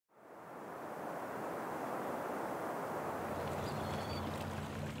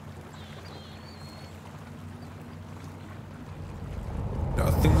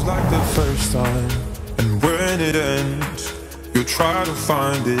Nothing's like the first time, and when it ends, you try to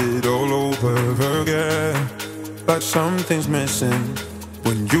find it all over again. Like something's missing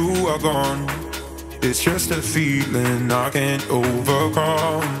when you are gone. It's just a feeling I can't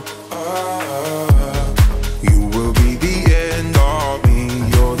overcome. You will be the end of me,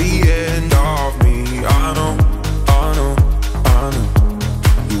 you're the end of me. I know, I know, I know.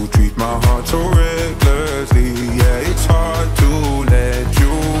 You treat my heart so recklessly, yeah, it's hard to let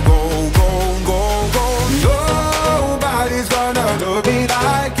you go, go, go, go. Nobody's gonna love me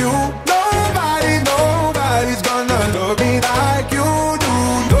like you. Nobody's gonna love me like you do.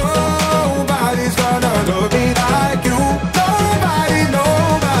 Nobody's gonna love me like you.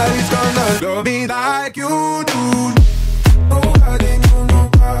 Nobody's gonna love me like you do. Nobody, no,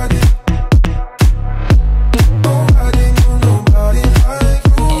 nobody. Nobody, no, nobody like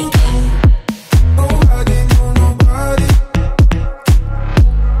you do. Nobody, no, nobody.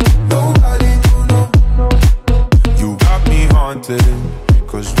 Nobody, no, no. You got me haunted,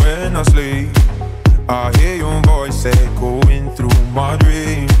 'cause when I sleep I hear your voice echoing through my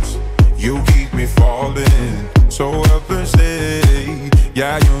dreams. You keep me falling so helplessly.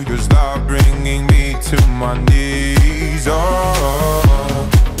 Yeah, you just stop bringing me to my knees. Oh,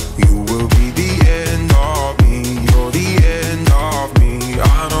 you will be the end of me. You're the end of me.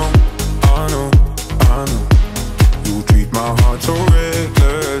 I know, I know, I know. You treat my heart so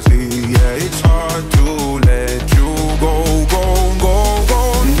recklessly. Yeah, it's hard to let you go, go, go, go.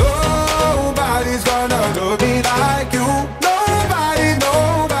 Nobody's gonna love me like you.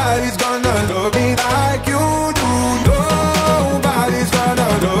 Nobody's gonna love me like you do. Nobody's gonna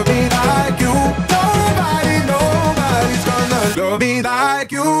love me like you. Nobody's gonna love me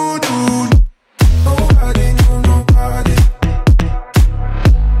like you do.